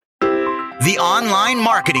The Online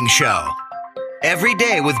Marketing Show. Every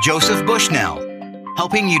day with Joseph Bushnell.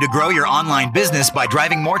 Helping you to grow your online business by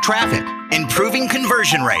driving more traffic, improving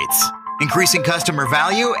conversion rates, increasing customer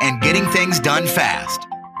value, and getting things done fast.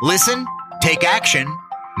 Listen, take action,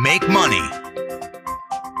 make money.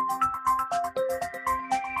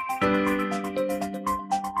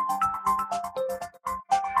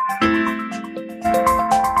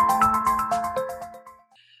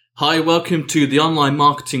 Hi, welcome to the Online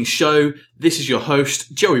Marketing Show. This is your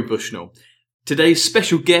host, Joey Bushnell. Today's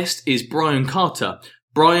special guest is Brian Carter.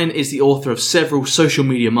 Brian is the author of several social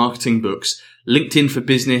media marketing books, LinkedIn for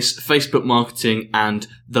Business, Facebook Marketing, and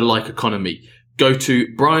The Like Economy. Go to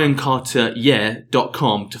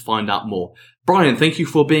briancarteryeah.com to find out more. Brian, thank you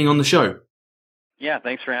for being on the show. Yeah,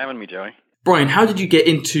 thanks for having me, Joey. Brian, how did you get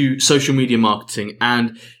into social media marketing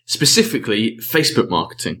and specifically Facebook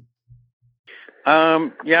marketing?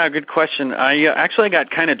 Yeah, good question. I actually got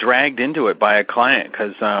kind of dragged into it by a client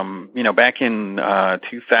because, back in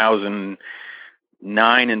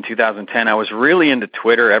 2009 and 2010, I was really into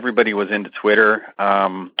Twitter. Everybody was into Twitter,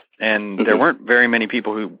 and there weren't very many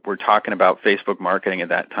people who were talking about Facebook marketing at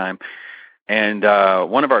that time. And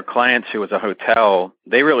one of our clients, who was a hotel,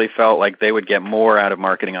 they really felt like they would get more out of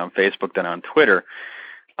marketing on Facebook than on Twitter.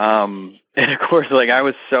 And of course, I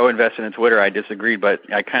was so invested in Twitter, I disagreed, but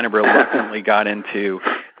I kind of reluctantly got into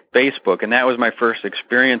Facebook, and that was my first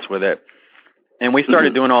experience with it. And we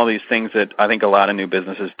started doing all these things that I think a lot of new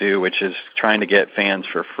businesses do, which is trying to get fans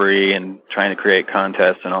for free and trying to create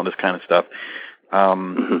contests and all this kind of stuff.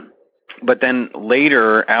 But then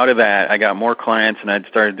later, out of that, I got more clients, and I'd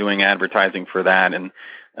started doing advertising for that, and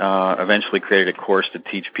eventually created a course to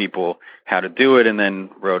teach people how to do it, and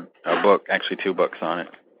then wrote a book, actually 2 books on it.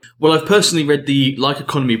 Well, I've personally read The Like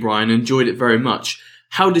Economy, Brian, and enjoyed it very much.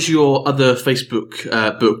 How does your other Facebook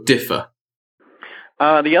book differ?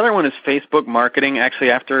 The other one is Facebook Marketing. Actually,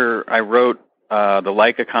 after I wrote The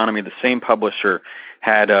Like Economy, the same publisher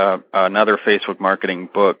had another Facebook marketing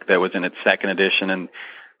book that was in its 2nd edition, and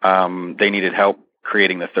they needed help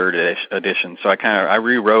creating the 3rd edition. So I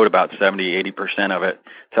rewrote about 70-80% of it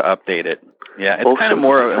to update it. Yeah, it's kind of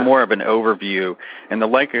more of an overview, and the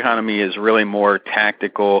Like Economy is really more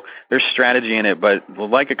tactical. There's strategy in it, but the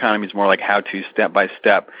Like Economy is more like how-to,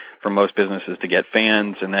 step-by-step for most businesses to get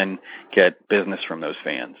fans and then get business from those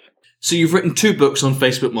fans. So you've written 2 books on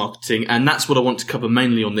Facebook marketing, and that's what I want to cover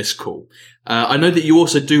mainly on this call. I know that you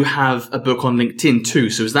also do have a book on LinkedIn too,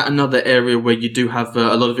 so is that another area where you do have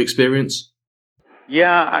a lot of experience?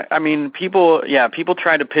 Yeah, I mean, people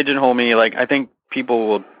try to pigeonhole me. I think people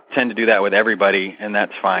will tend to do that with everybody, and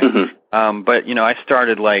that's fine. But, I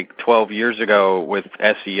started 12 years ago with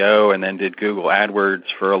SEO and then did Google AdWords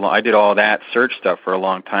I did all that search stuff for a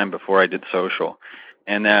long time before I did social.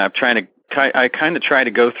 And I kind of try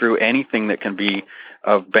to go through anything that can be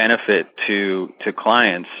of benefit to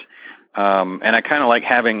clients. And I kind of like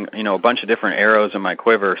having, a bunch of different arrows in my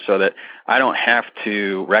quiver so that I don't have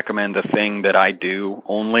to recommend the thing that I do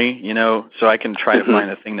only, so I can try to find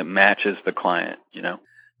the thing that matches the client,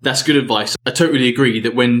 That's good advice. I totally agree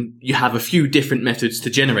that when you have a few different methods to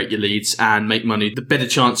generate your leads and make money, the better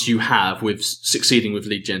chance you have with succeeding with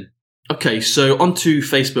lead gen. Okay, so on to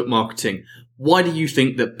Facebook marketing. Why do you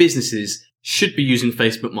think that businesses should be using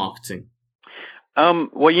Facebook marketing?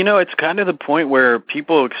 Well, it's kind of the point where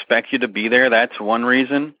people expect you to be there. That's one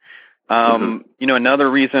reason. Another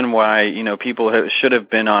reason why, people should have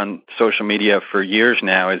been on social media for years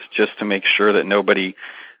now is just to make sure that nobody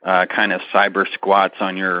kind of cyber squats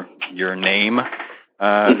on your name,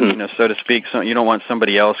 so to speak. So you don't want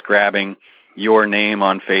somebody else grabbing your name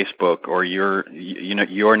on Facebook or your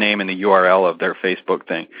name in the URL of their Facebook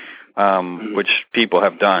thing, which people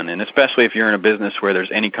have done. And especially if you're in a business where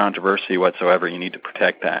there's any controversy whatsoever, you need to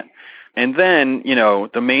protect that. And then,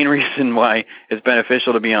 the main reason why it's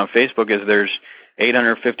beneficial to be on Facebook is there's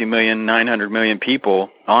 850 million, 900 million people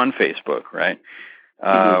on Facebook, right?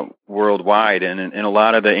 Worldwide. And in a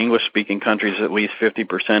lot of the English-speaking countries, at least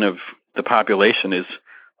 50% of the population is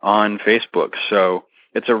on Facebook. So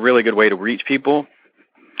it's a really good way to reach people.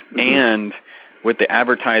 And with the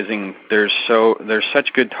advertising, there's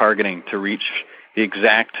such good targeting to reach the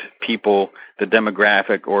exact people, the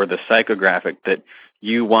demographic or the psychographic that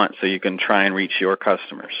you want so you can try and reach your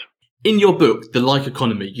customers. In your book, The Like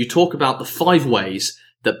Economy, you talk about the 5 ways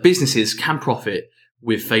that businesses can profit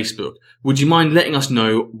with Facebook. Would you mind letting us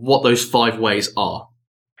know what those 5 ways are?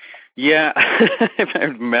 Yeah,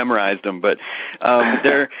 I've memorized them, but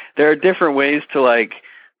there are different ways to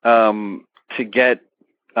get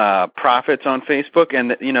profits on Facebook,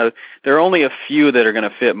 and there are only a few that are going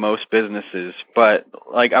to fit most businesses. But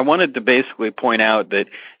like, I wanted to basically point out that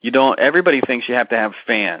everybody thinks you have to have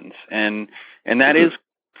fans, and that is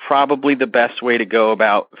probably the best way to go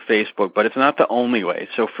about Facebook, but it's not the only way.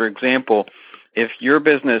 So for example, if your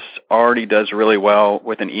business already does really well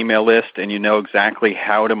with an email list and you know exactly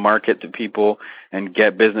how to market to people and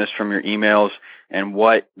get business from your emails and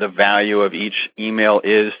what the value of each email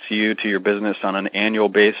is to you, to your business on an annual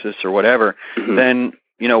basis or whatever, then,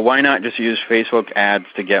 why not just use Facebook ads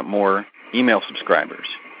to get more email subscribers?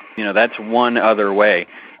 That's one other way.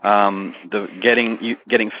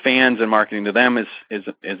 Getting fans and marketing to them is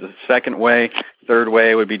a second way. Third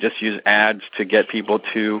way would be just use ads to get people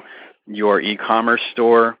to your e-commerce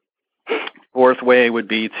store. Fourth way would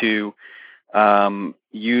be to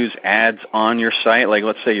use ads on your site. Like,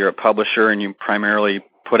 let's say you're a publisher and you primarily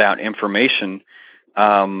put out information.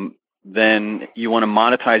 Then you want to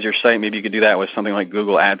monetize your site. Maybe you could do that with something like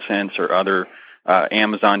Google AdSense or other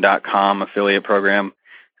Amazon.com affiliate program.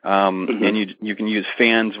 And you can use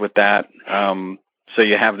fans with that. So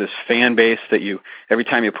you have this fan base that every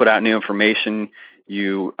time you put out new information,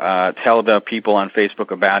 you tell the people on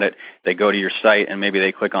Facebook about it. They go to your site and maybe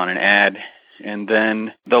they click on an ad. And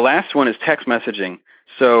then the last one is text messaging.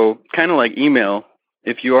 So kind of like email,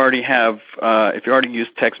 if you already use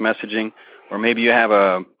text messaging, or maybe you have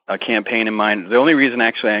a campaign in mind. The only reason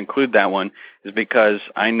actually I include that one is because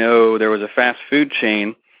I know there was a fast food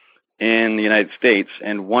chain in the United States,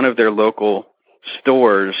 and one of their local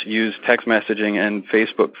stores used text messaging and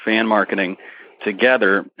Facebook fan marketing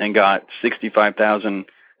together and got 65,000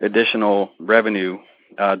 additional revenue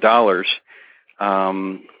dollars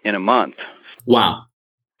in a month. Wow.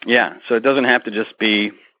 Yeah, so it doesn't have to just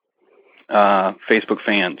be Facebook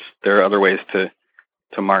fans. There are other ways to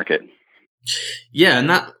market. Yeah, and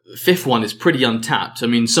that fifth one is pretty untapped. I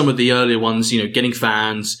mean, some of the earlier ones, getting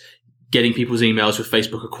fans, getting people's emails with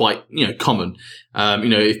Facebook are quite, common.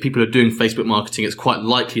 If people are doing Facebook marketing, it's quite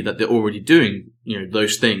likely that they're already doing,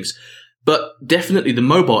 those things. But definitely the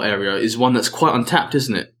mobile area is one that's quite untapped,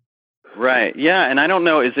 isn't it? Right. Yeah. And I don't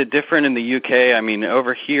know, is it different in the UK? I mean,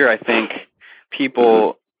 over here, I think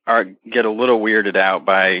people get a little weirded out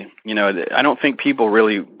by, I don't think people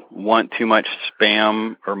really want too much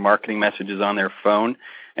spam or marketing messages on their phone.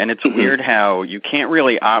 And it's weird how you can't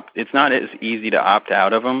really it's not as easy to opt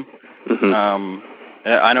out of them.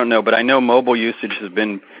 I don't know, but I know mobile usage has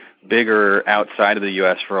been bigger outside of the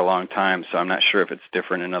U.S. for a long time, so I'm not sure if it's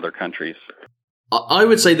different in other countries. I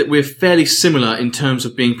would say that we're fairly similar in terms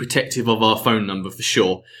of being protective of our phone number for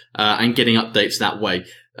sure, and getting updates that way.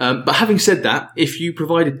 But having said that, if you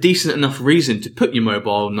provide a decent enough reason to put your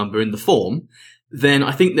mobile number in the form, then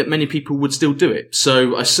I think that many people would still do it.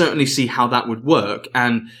 So I certainly see how that would work,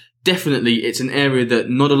 and definitely it's an area that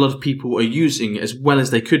not a lot of people are using as well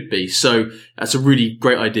as they could be. So that's a really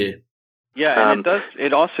great idea. Yeah, and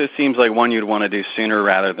it also seems like one you'd want to do sooner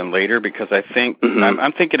rather than later, because I think,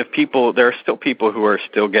 I'm thinking of there are still people who are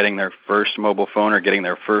still getting their first mobile phone or getting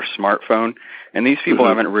their first smartphone, and these people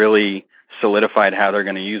haven't really solidified how they're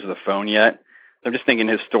going to use the phone yet. I'm just thinking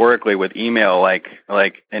historically with email, like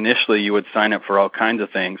initially you would sign up for all kinds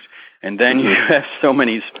of things, and then you have so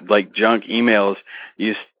many like junk emails,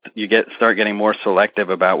 you start getting more selective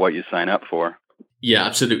about what you sign up for. Yeah,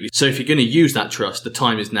 absolutely. So if you're going to use that trust, the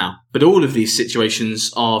time is now. But all of these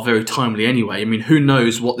situations are very timely anyway. I mean, who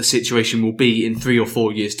knows what the situation will be in 3 or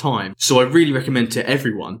 4 years' time. So I really recommend to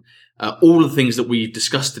everyone, all the things that we've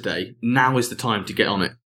discussed today, now is the time to get on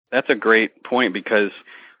it. That's a great point, because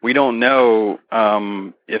we don't know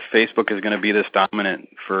if Facebook is going to be this dominant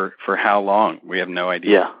for how long. We have no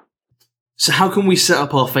idea. Yeah. So how can we set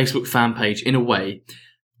up our Facebook fan page in a way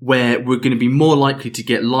where we're going to be more likely to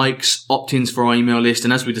get likes, opt-ins for our email list,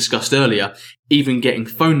 and as we discussed earlier, even getting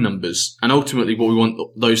phone numbers? And ultimately what we want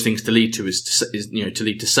those things to lead to is to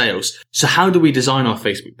lead to sales. So how do we design our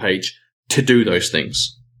Facebook page to do those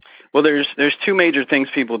things? Well, there's two major things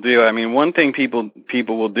people do. I mean, one thing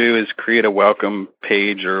people will do is create a welcome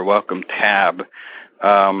page or a welcome tab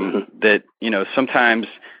that, sometimes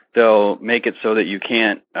they'll make it so that you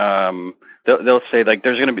can't they'll say like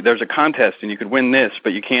there's a contest and you could win this,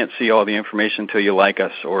 but you can't see all the information until you like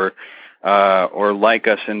us or like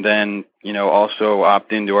us and then also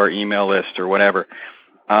opt into our email list or whatever.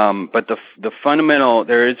 But the fundamental,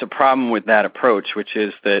 there is a problem with that approach, which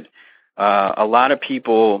is that a lot of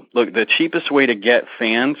people look. The cheapest way to get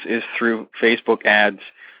fans is through Facebook ads,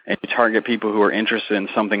 and you target people who are interested in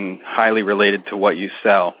something highly related to what you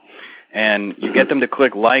sell. And you get them to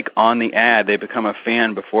click like on the ad, they become a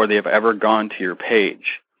fan before they have ever gone to your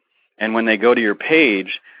page. And when they go to your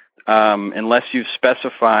page, unless you've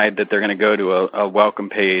specified that they're going to go to a welcome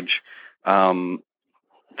page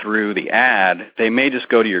through the ad, they may just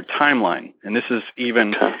go to your timeline. And this is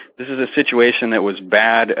a situation that was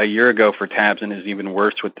bad a year ago for tabs and is even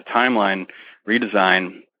worse with the timeline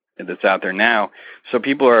redesign that's out there now. So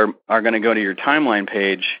people are going to go to your timeline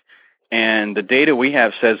page, and the data we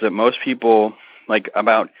have says that most people, like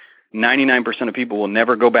about 99% of people, will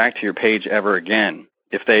never go back to your page ever again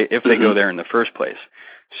if they go there in the first place.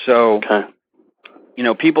 So,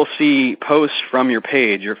 people see posts from your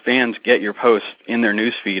page. Your fans get your posts in their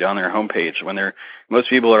newsfeed on their homepage most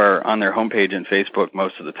people are on their homepage in Facebook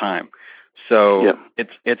most of the time. So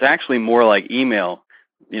it's actually more like email.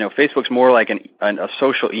 Facebook's more like a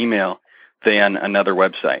social email than another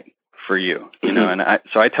website for you. And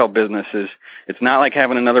I tell businesses, it's not like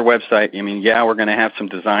having another website. We're going to have some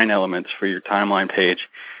design elements for your timeline page,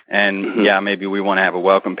 and maybe we want to have a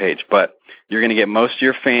welcome page, but you're going to get most of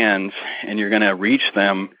your fans, and you're going to reach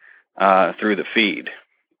them through the feed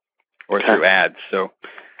or through ads. So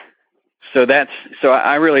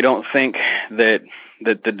I really don't think that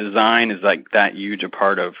the design is like that huge a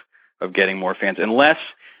part of getting more fans, unless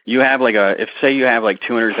you have say you have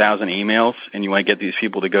 200,000 emails and you want to get these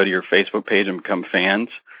people to go to your Facebook page and become fans,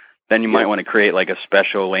 then you might want to create a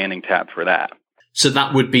special landing tab for that. So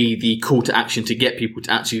that would be the call to action to get people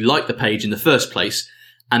to actually like the page in the first place.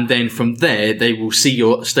 And then from there, they will see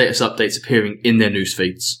your status updates appearing in their news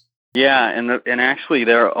feeds. Yeah, and actually,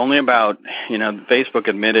 they're only about, Facebook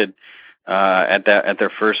admitted at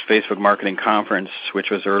their first Facebook marketing conference, which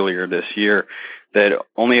was earlier this year, that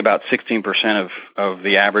only about 16% of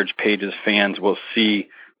the average page's fans will see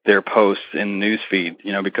their posts in the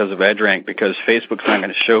newsfeed, because of EdgeRank, because Facebook's not going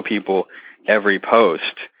to show people every post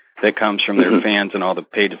that comes from their fans and all the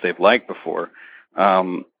pages they've liked before.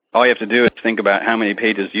 All you have to do is think about how many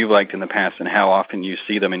pages you've liked in the past and how often you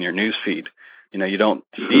see them in your newsfeed. You don't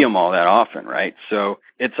see them all that often, right? So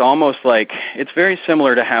it's almost like, it's very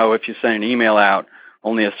similar to how if you send an email out,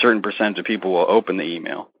 only a certain percentage of people will open the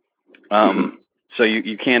email. So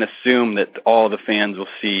you can't assume that all the fans will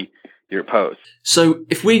see your posts. So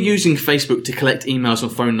if we're using Facebook to collect emails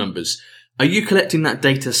and phone numbers, are you collecting that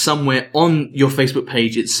data somewhere on your Facebook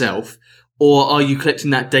page itself, or are you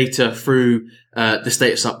collecting that data through the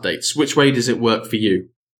status updates? Which way does it work for you?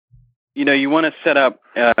 You want to set up,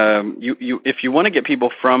 if you want to get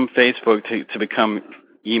people from Facebook to become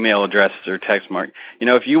email addresses or text mark,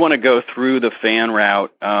 if you want to go through the fan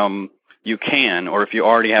route, you can, or if you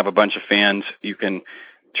already have a bunch of fans, you can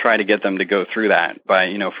try to get them to go through that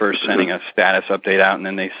by, first sending a status update out, and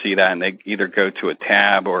then they see that and they either go to a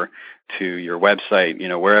tab or to your website,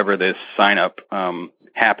 wherever this sign up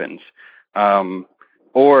happens.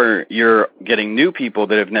 Or you're getting new people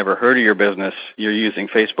that have never heard of your business. You're using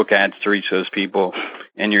Facebook ads to reach those people,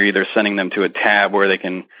 and you're either sending them to a tab where they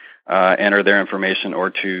can enter their information,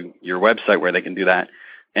 or to your website where they can do that.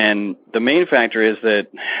 And the main factor is that,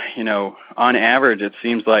 on average, it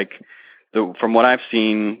seems like, from what I've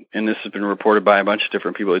seen, and this has been reported by a bunch of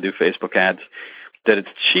different people that do Facebook ads, that it's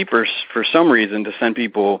cheaper for some reason to send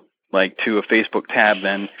people to a Facebook tab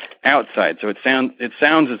than outside. So it sounds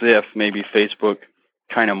as if maybe Facebook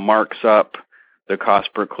kind of marks up the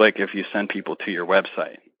cost per click if you send people to your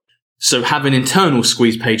website. So have an internal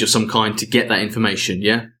squeeze page of some kind to get that information,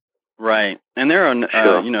 yeah? Right. And there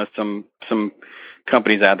are, some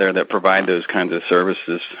companies out there that provide those kinds of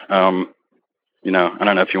services. I don't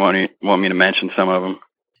know if you want me to mention some of them.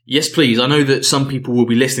 Yes, please. I know that some people will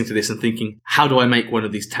be listening to this and thinking, how do I make one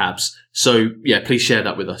of these tabs? So, please share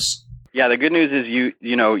that with us. Yeah, the good news is you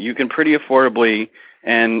can pretty affordably,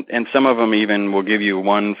 and some of them even will give you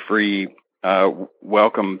one free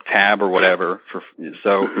welcome tab or whatever.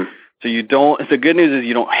 So you don't. The good news is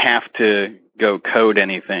you don't have to go code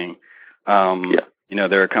anything.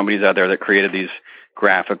 There are companies out there that created these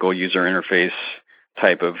graphical user interface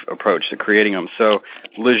type of approach to creating them. So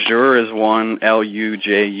Lujure is one,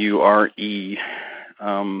 Lujure.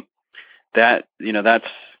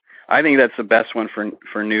 I think that's the best one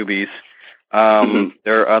for newbies.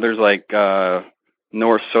 There are others like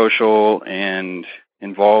North Social and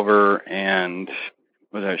Involver and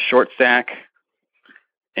Short Stack.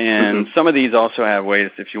 And some of these also have ways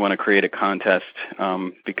if you want to create a contest,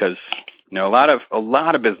 because a lot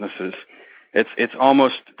of businesses, it's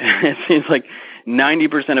almost it seems like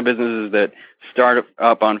 90% of businesses that start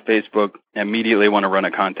up on Facebook immediately want to run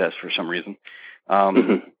a contest for some reason,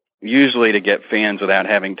 usually to get fans without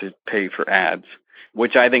having to pay for ads,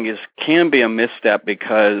 which I think can be a misstep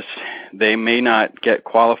because they may not get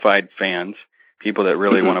qualified fans, people that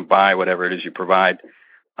really want to buy whatever it is you provide.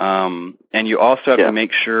 And you also have to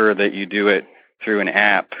make sure that you do it through an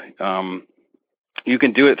app. You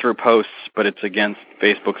can do it through posts, but it's against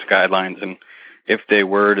Facebook's guidelines. And if they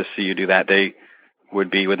were to see you do that, they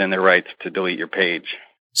would be within their rights to delete your page.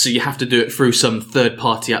 So you have to do it through some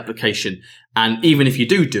third-party application. And even if you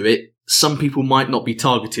do it, some people might not be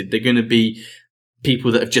targeted. They're going to be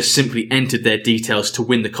people that have just simply entered their details to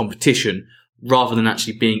win the competition rather than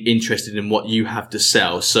actually being interested in what you have to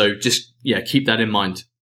sell. So just, keep that in mind.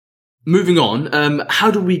 Moving on, how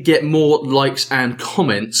do we get more likes and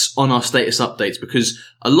comments on our status updates? Because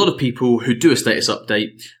a lot of people who do a status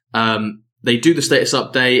update, they do the status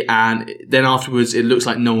update and then afterwards it looks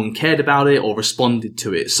like no one cared about it or responded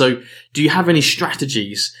to it. So do you have any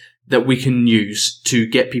strategies that we can use to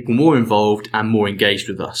get people more involved and more engaged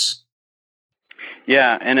with us?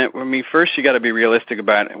 Yeah, and first you got to be realistic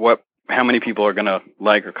about how many people are going to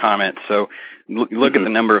like or comment. So look at the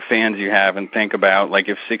number of fans you have and think about, like,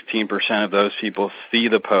 if 16% of those people see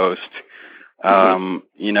the post, and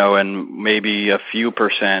maybe a few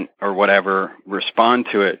percent or whatever respond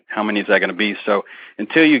to it, how many is that going to be? So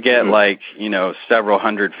until you get several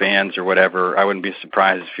hundred fans or whatever, I wouldn't be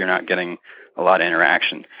surprised if you're not getting a lot of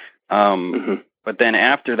interaction. But then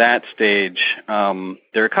after that stage,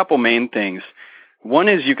 there are a couple main things. One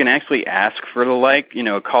is you can actually ask for the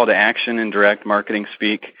a call to action in direct marketing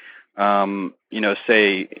speak.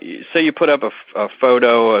 Say you put up a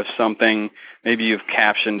photo of something, maybe you've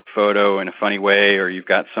captioned the photo in a funny way, or you've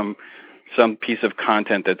got some piece of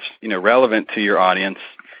content that's, relevant to your audience,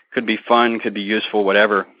 could be fun, could be useful,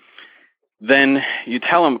 whatever. Then you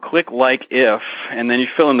tell them click like if, and then you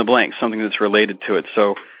fill in the blank, something that's related to it.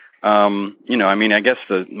 So, I guess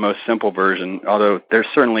the most simple version, although there's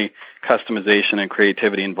certainly customization and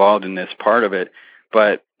creativity involved in this part of it,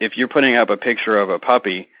 but if you're putting up a picture of a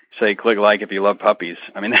puppy, say click like if you love puppies.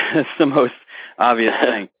 I mean, that's the most obvious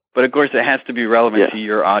thing. But of course, it has to be relevant to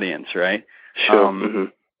your audience, right? Sure.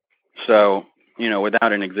 So,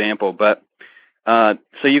 without an example, but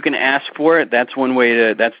so you can ask for it. That's one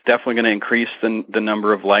way that's definitely going to increase the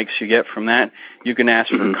number of likes you get from that. You can ask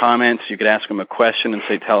for comments. You could ask them a question and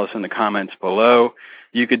say, tell us in the comments below.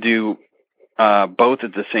 You could do both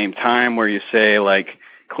at the same time, where you say,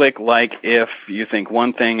 click like if you think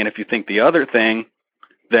one thing, and if you think the other thing,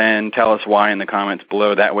 then tell us why in the comments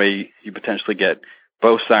below. That way you potentially get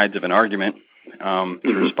both sides of an argument to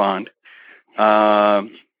respond. And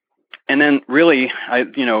then really,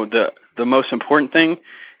 the most important thing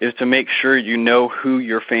is to make sure you know who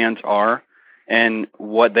your fans are and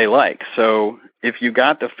what they like. So if you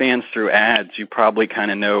got the fans through ads, you probably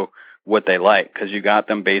kind of know what they like because you got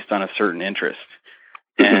them based on a certain interest.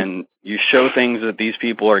 And you show things that these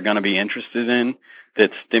people are going to be interested in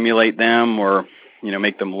that stimulate them or,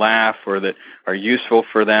 make them laugh or that are useful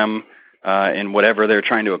for them in whatever they're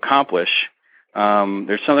trying to accomplish.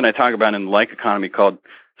 There's something I talk about in the like economy called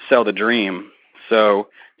sell the dream. So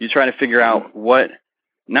you try to figure out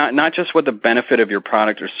not just what the benefit of your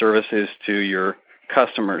product or service is to your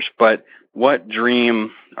customers, but what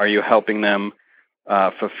dream are you helping them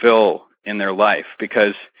fulfill in their life?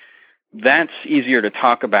 Because that's easier to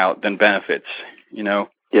talk about than benefits.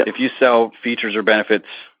 If you sell features or benefits,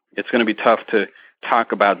 it's going to be tough to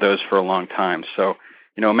talk about those for a long time. So,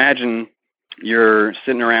 imagine you're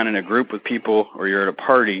sitting around in a group with people or you're at a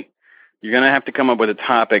party. You're going to have to come up with a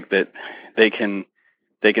topic that they can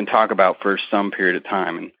talk about for some period of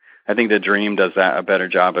time. And I think the dream does a better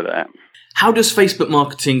job of that. How does Facebook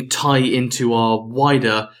marketing tie into our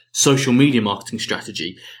wider social media marketing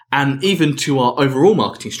strategy and even to our overall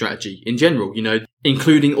marketing strategy in general,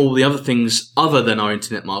 including all the other things other than our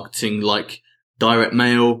internet marketing, like direct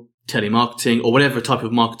mail, telemarketing, or whatever type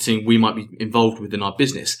of marketing we might be involved with in our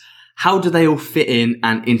business? How do they all fit in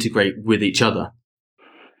and integrate with each other?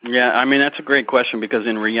 Yeah, that's a great question because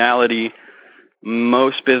in reality,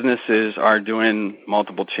 most businesses are doing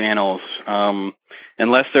multiple channels,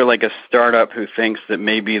 unless they're like a startup who thinks that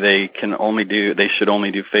maybe they should only do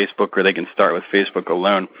Facebook or they can start with Facebook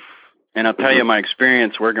alone. And I'll tell you, my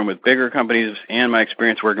experience working with bigger companies and my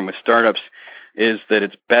experience working with startups is that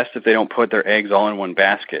it's best if they don't put their eggs all in one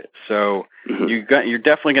basket. So you're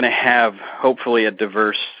definitely going to have, hopefully, a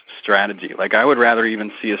diverse strategy. Like I would rather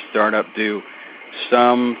even see a startup do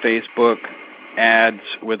some Facebook ads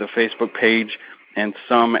with a Facebook page and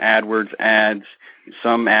some AdWords ads,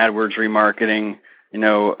 some AdWords remarketing,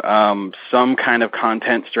 some kind of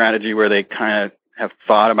content strategy where they kind of have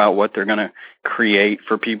thought about what they're going to create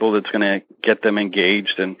for people that's going to get them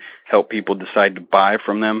engaged and help people decide to buy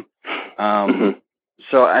from them.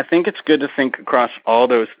 So I think it's good to think across all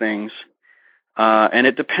those things. And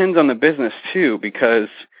it depends on the business too, because,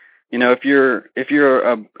 if you're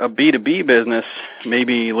a B2B business,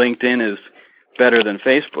 maybe LinkedIn is better than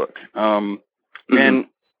Facebook. And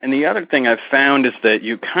the other thing I've found is that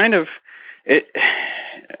you kind of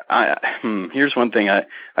here's one thing I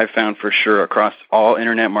found for sure across all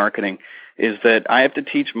internet marketing is that I have to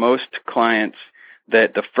teach most clients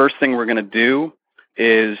that the first thing we're going to do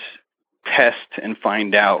is test and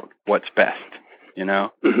find out what's best,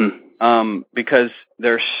 because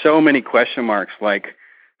there's so many question marks, like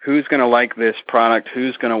who's going to like this product,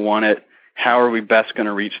 who's going to want it, how are we best going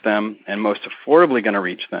to reach them, and most affordably going to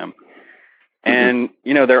reach them. And,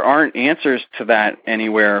 there aren't answers to that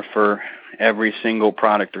anywhere for every single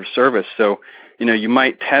product or service. So, you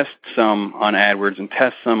might test some on AdWords and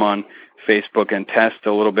test some on Facebook and test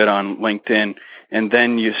a little bit on LinkedIn. And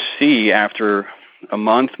then you see after a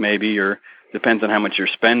month maybe, or depends on how much you're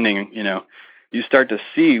spending, you start to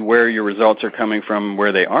see where your results are coming from,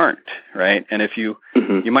 where they aren't, right? And if you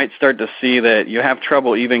might start to see that you have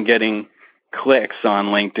trouble even getting clicks on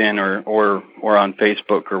LinkedIn or on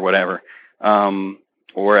Facebook or whatever,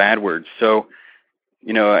 or AdWords. So,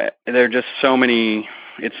 there are just so many,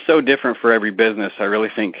 it's so different for every business. I really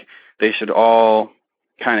think they should all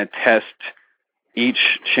kind of test each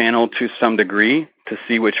channel to some degree to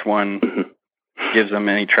see which one gives them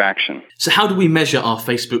any traction. So how do we measure our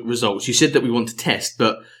Facebook results? You said that we want to test,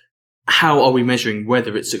 but how are we measuring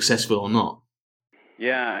whether it's successful or not?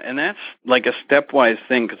 Yeah, and that's like a stepwise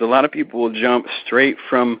thing, because a lot of people will jump straight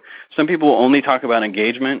from, some people will only talk about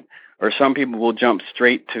engagement, or some people will jump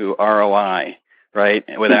straight to ROI, right,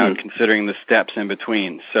 without considering the steps in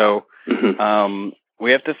between. So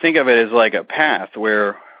we have to think of it as like a path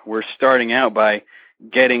where we're starting out by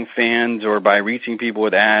getting fans or by reaching people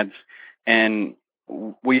with ads, and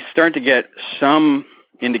we start to get some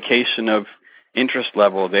indication of interest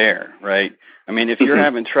level there, right? I mean, if you're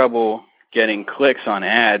having trouble getting clicks on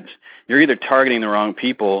ads, you're either targeting the wrong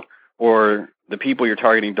people or the people you're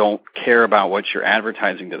targeting don't care about what you're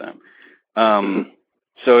advertising to them.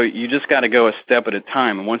 So you just got to go a step at a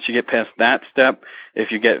time. And once you get past that step,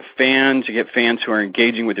 if you get fans who are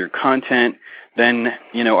engaging with your content, then,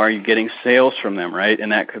 are you getting sales from them, right?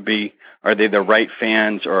 And that could be, are they the right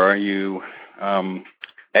fans, or are you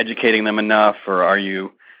educating them enough, or are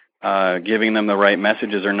you giving them the right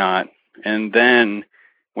messages or not? And then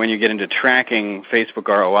when you get into tracking Facebook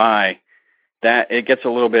ROI, that it gets a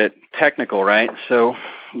little bit technical, right? So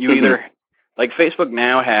you either, like Facebook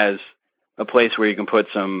now has a place where you can put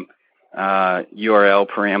some URL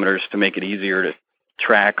parameters to make it easier to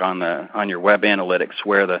track on your web analytics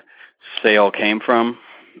where the sale came from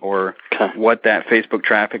or what that Facebook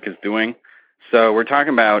traffic is doing. So we're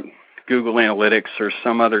talking about Google Analytics or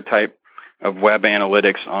some other type of web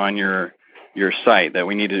analytics on your site that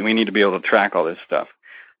we need to be able to track all this stuff.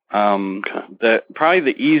 Probably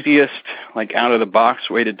the easiest, like out of the box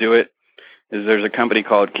way to do it is there's a company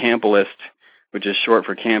called Campalist, which is short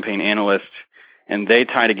for Campaign Analyst, and they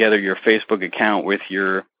tie together your Facebook account with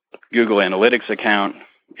your Google Analytics account,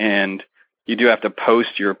 and you do have to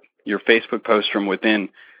post your Facebook post from within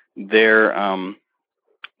their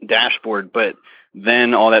dashboard, but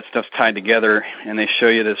then all that stuff's tied together, and they show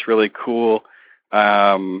you this really cool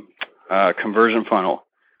conversion funnel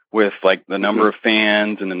with like the number of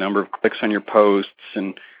fans and the number of clicks on your posts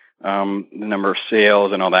and the number of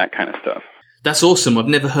sales and all that kind of stuff. That's awesome. I've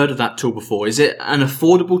never heard of that tool before. Is it an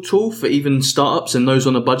affordable tool for even startups and those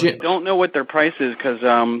on a budget? I don't know what their price is because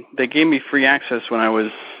they gave me free access when I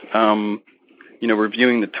was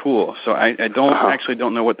reviewing the tool. So I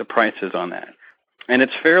don't know what the price is on that. And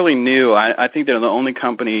it's fairly new. I think they're the only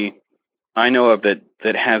company I know of that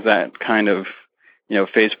has that kind of,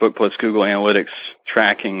 Facebook plus Google Analytics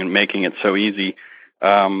tracking and making it so easy.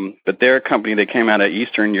 But they're a company that came out of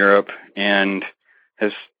Eastern Europe and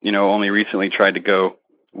has, only recently tried to go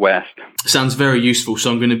west. Sounds very useful, so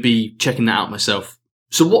I'm going to be checking that out myself.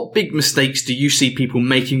 So what big mistakes do you see people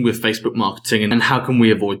making with Facebook marketing, and how can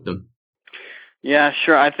we avoid them? Yeah,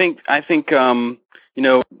 sure. I think probably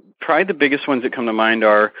the biggest ones that come to mind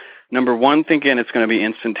are, number one, thinking it's going to be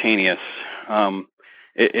instantaneous.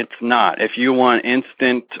 It's not. If you want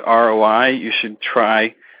instant ROI, you should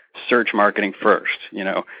try search marketing first.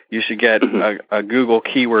 You should get a Google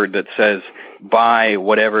keyword that says buy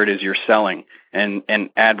whatever it is you're selling and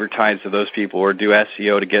advertise to those people, or do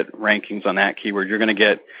SEO to get rankings on that keyword. You're going to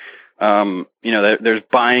get, there's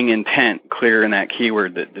buying intent clear in that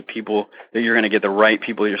keyword, that you're going to get the right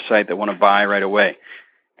people to your site that want to buy right away.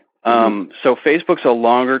 So Facebook's a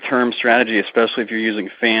longer term strategy, especially if you're using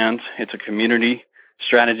fans. It's a community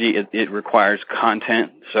strategy. It requires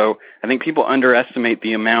content. So I think people underestimate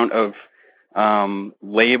the amount of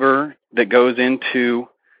labor that goes into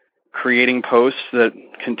creating posts that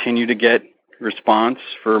continue to get response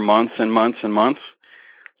for months and months and months.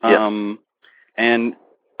 Yeah. And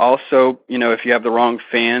also, if you have the wrong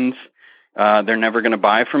fans, they're never going to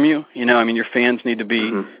buy from you. Your fans need to be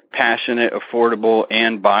passionate, affordable,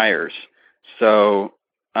 and buyers. So,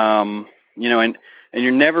 and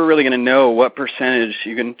you're never really going to know what percentage.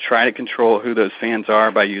 You can try to control who those fans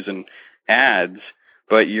are by using ads,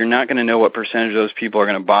 but you're not going to know what percentage of those people are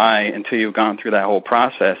going to buy until you've gone through that whole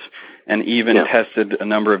process and even tested a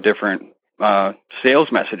number of different sales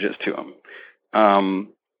messages to them.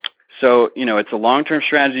 So, it's a long-term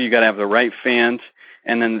strategy. You got to have the right fans.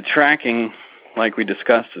 And then the tracking, like we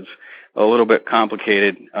discussed, is a little bit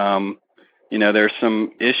complicated. There's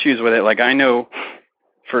some issues with it. Like, I know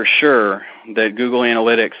for sure that Google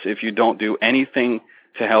Analytics, if you don't do anything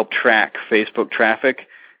to help track Facebook traffic,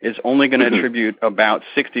 is only going to attribute about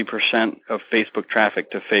 60% of Facebook traffic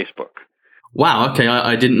to Facebook. Wow, okay,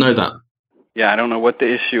 I didn't know that. Yeah, I don't know what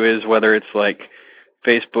the issue is, whether it's like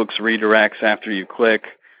Facebook's redirects after you click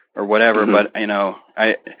or whatever, but,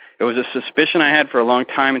 it was a suspicion I had for a long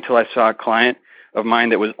time until I saw a client of mine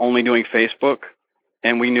that was only doing Facebook,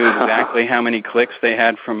 and we knew exactly how many clicks they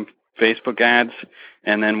had from Facebook ads,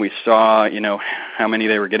 and then we saw, how many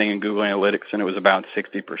they were getting in Google Analytics, and it was about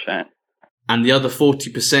 60%. And the other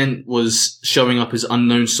 40% was showing up as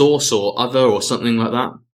unknown source or other or something like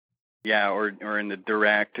that? Yeah, or in the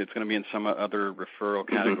direct. It's going to be in some other referral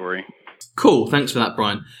category. Cool. Thanks for that,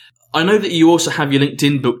 Brian. I know that you also have your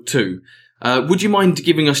LinkedIn book too. Would you mind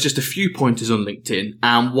giving us just a few pointers on LinkedIn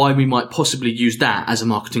and why we might possibly use that as a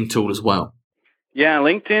marketing tool as well? Yeah,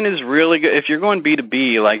 LinkedIn is really good. If you're going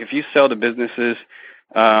B2B, like if you sell to businesses,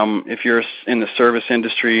 if you're in the service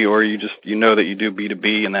industry or you know that you do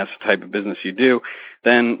B2B and that's the type of business you do,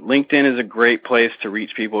 then LinkedIn is a great place to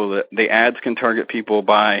reach people. The ads can target people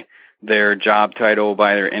by their job title,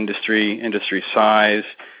 by their industry size,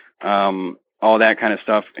 all that kind of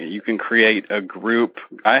stuff. You can create a group.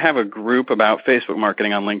 I have a group about Facebook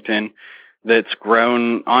marketing on LinkedIn that's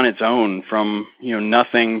grown on its own from,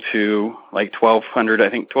 nothing to like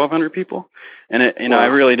 1,200 people. And I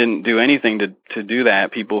really didn't do anything to do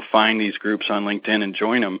that. People find these groups on LinkedIn and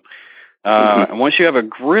join them. And once you have a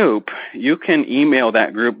group, you can email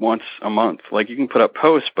that group once a month. Like you can put up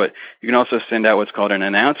posts, but you can also send out what's called an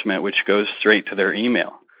announcement, which goes straight to their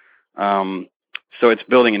email. So it's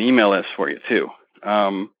building an email list for you too.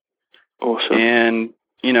 Awesome. And,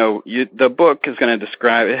 the book is going to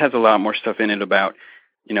describe, it has a lot more stuff in it about,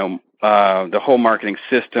 the whole marketing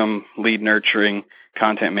system, lead nurturing,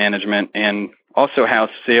 content management, and also how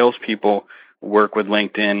salespeople work with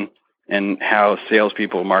LinkedIn and how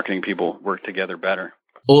salespeople, marketing people work together better.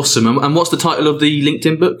 Awesome. And what's the title of the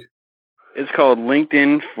LinkedIn book? It's called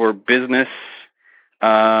LinkedIn for Business.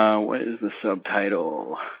 What is the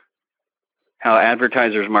subtitle? How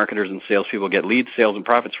advertisers, marketers, and salespeople get leads, sales, and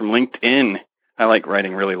profits from LinkedIn. I like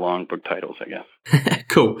writing really long book titles, I guess.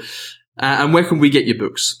 Cool. And where can we get your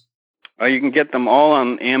books? You can get them all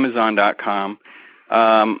on Amazon.com.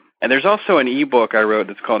 And there's also an ebook I wrote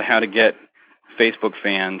that's called How to Get Facebook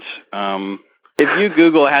Fans. If you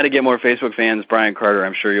Google how to get more Facebook fans, Brian Carter,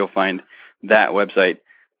 I'm sure you'll find that website.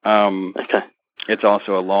 Okay. It's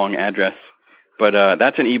also a long address. But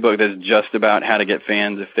that's an ebook that's just about how to get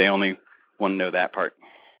fans if they only want to know that part.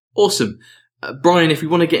 Awesome. Brian, if we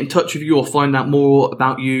want to get in touch with you or find out more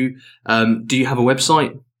about you, do you have a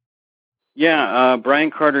website? Yeah,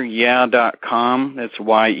 BrianCarterYeah.com. That's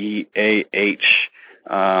YEAH.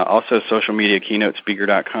 Also social media,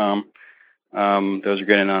 KeynoteSpeaker.com. Those are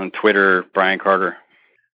good. And on Twitter, Brian Carter.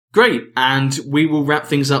 Great. And we will wrap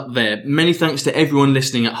things up there. Many thanks to everyone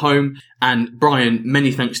listening at home. And Brian,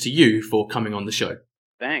 many thanks to you for coming on the show.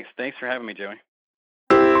 Thanks for having me, Joey.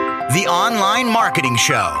 The Online Marketing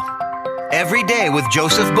Show. Every day with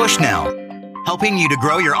Joseph Bushnell. Helping you to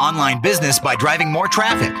grow your online business by driving more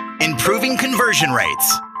traffic, improving conversion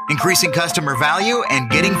rates, increasing customer value, and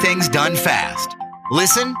getting things done fast.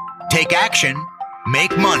 Listen, take action,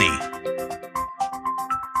 make money.